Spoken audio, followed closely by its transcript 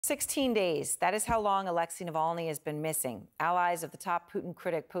16 days. That is how long Alexey Navalny has been missing. Allies of the top Putin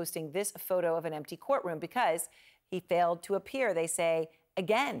critic posting this photo of an empty courtroom because he failed to appear, they say,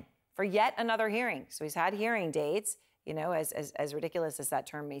 again, for yet another hearing. So he's had hearing dates, you know, as ridiculous as that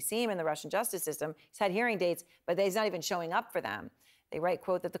term may seem in the Russian justice system. He's had hearing dates, but he's not even showing up for them. They write,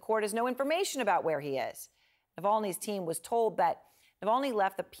 quote, that the court has no information about where he is. Navalny's team was told that Navalny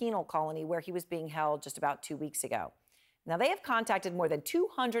left the penal colony where he was being held just about 2 weeks ago. Now, they have contacted more than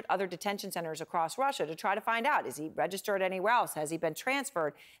 200 other detention centers across Russia to try to find out, is he registered anywhere else? Has he been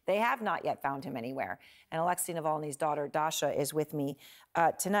transferred? They have not yet found him anywhere. And Alexey Navalny's daughter, Dasha, is with me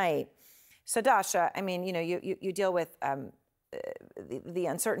tonight. So, Dasha, I mean, you know, you deal with the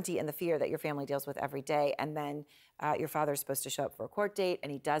uncertainty and the fear that your family deals with every day. And then your father is supposed to show up for a court date,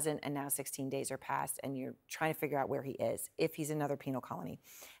 and he doesn't. And now 16 days are passed, and you're trying to figure out where he is, if he's in another penal colony.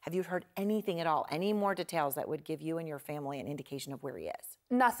 Have you heard anything at all, any more details that would give you and your family an indication of where he is?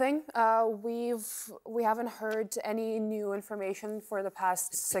 Nothing. We haven't heard any new information for the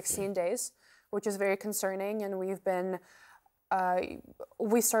past 16 days, which is very concerning. And we've been,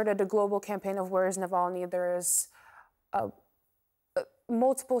 we started a global campaign of Where is Navalny? There's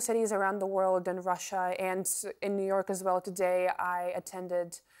multiple cities around the world, in Russia and in New York as well. Today, I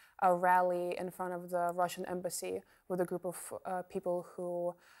attended a rally in front of the Russian embassy with a group of people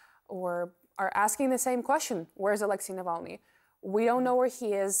who are asking the same question: where's Alexey Navalny? We don't know where he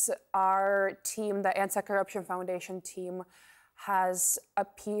is. Our team, the Anti-Corruption Foundation team, has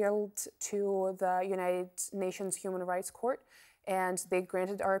appealed to the United Nations Human Rights Court, and they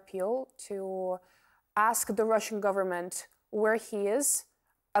granted our appeal to ask the Russian government where he is.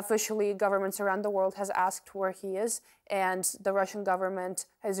 Officially, governments around the world has asked where he is, and the Russian government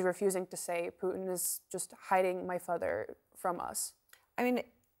is refusing to say. Putin is just hiding my father from us. I mean,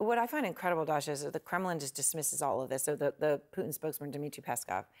 what I find incredible, Dasha, is that the Kremlin just dismisses all of this. So the Putin spokesman, Dmitry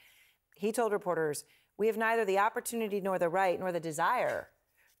Peskov, he told reporters, "We have neither the opportunity nor the right nor the desire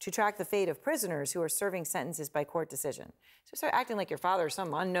to track the fate of prisoners who are serving sentences by court decision." So start acting like your father is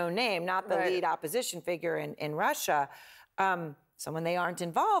some unknown name, not the lead opposition figure in Russia, someone they aren't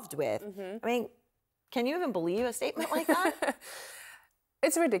involved with. I mean, can you even believe a statement like that?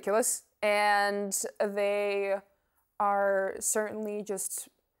 It's ridiculous. And they are certainly just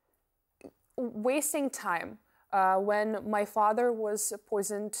wasting time. When my father was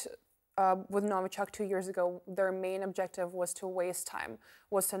poisoned with Novichok 2 years ago, their main objective was to waste time,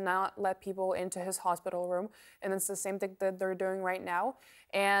 was to not let people into his hospital room. And it's the same thing that they're doing right now.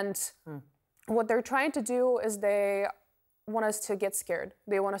 And what they're trying to do is they want us to get scared.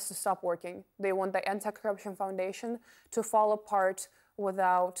 They want us to stop working. They want the Anti-Corruption Foundation to fall apart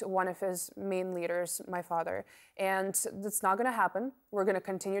without one of his main leaders, my father. And that's not going to happen. We're going to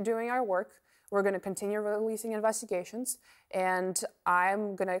continue doing our work. We're going to continue releasing investigations, and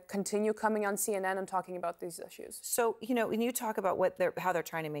I'm going to continue coming on CNN and talking about these issues. So, you know, when you talk about how they're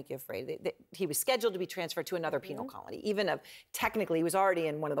trying to make you afraid, he was scheduled to be transferred to another penal colony, even if technically he was already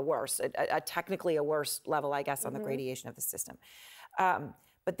in one of the worst, technically a worse level, I guess, on the gradation of the system.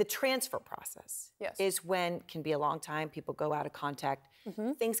 But the transfer process is when can be a long time. People go out of contact.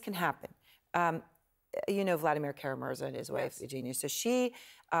 Things can happen. You know Vladimir Kara-Murza and his wife, Eugenia. So she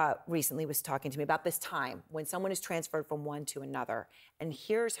recently was talking to me about this time when someone is transferred from one to another. And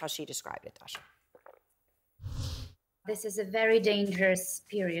here's how she described it, Dasha. This is a very dangerous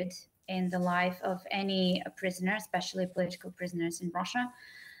period in the life of any prisoner, especially political prisoners in Russia,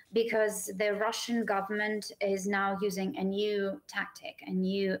 because the Russian government is now using a new tactic, a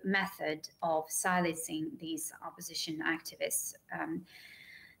new method of silencing these opposition activists.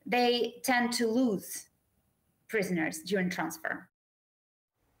 They tend to lose prisoners during transfer.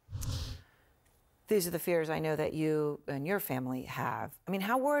 These are the fears I know that you and your family have. I mean,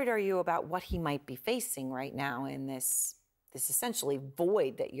 how worried are you about what he might be facing right now in this essentially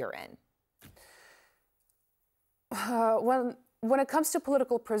void that you're in? Well, when it comes to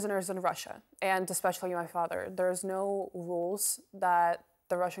political prisoners in Russia, and especially my father, there's no rules that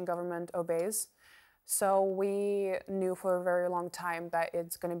the Russian government obeys. So we knew for a very long time that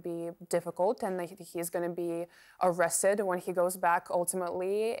it's going to be difficult and that he's going to be arrested when he goes back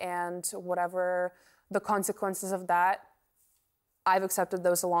ultimately, and whatever the consequences of that, I've accepted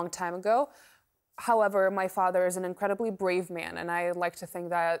those a long time ago. However, my father is an incredibly brave man, and I like to think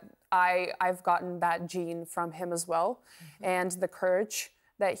that I've gotten that gene from him as well. And the courage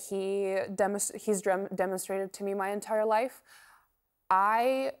that he's demonstrated to me my entire life,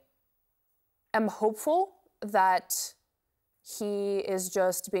 I am hopeful that he is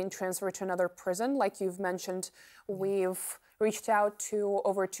just being transferred to another prison. Like you've mentioned, we've reached out to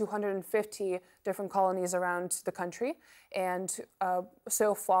over 250 different colonies around the country. And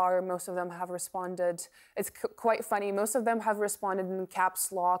so far, most of them have responded. It's quite funny. Most of them have responded in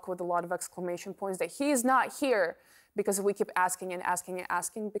caps lock with a lot of exclamation points that he's not here, because we keep asking and asking and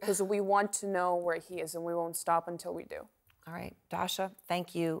asking, because we want to know where he is, and we won't stop until we do. All right, Dasha,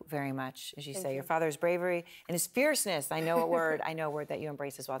 thank you very much. As you say, you. your father's bravery and his fierceness, I know a word that you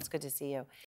embrace as well. It's good to see you.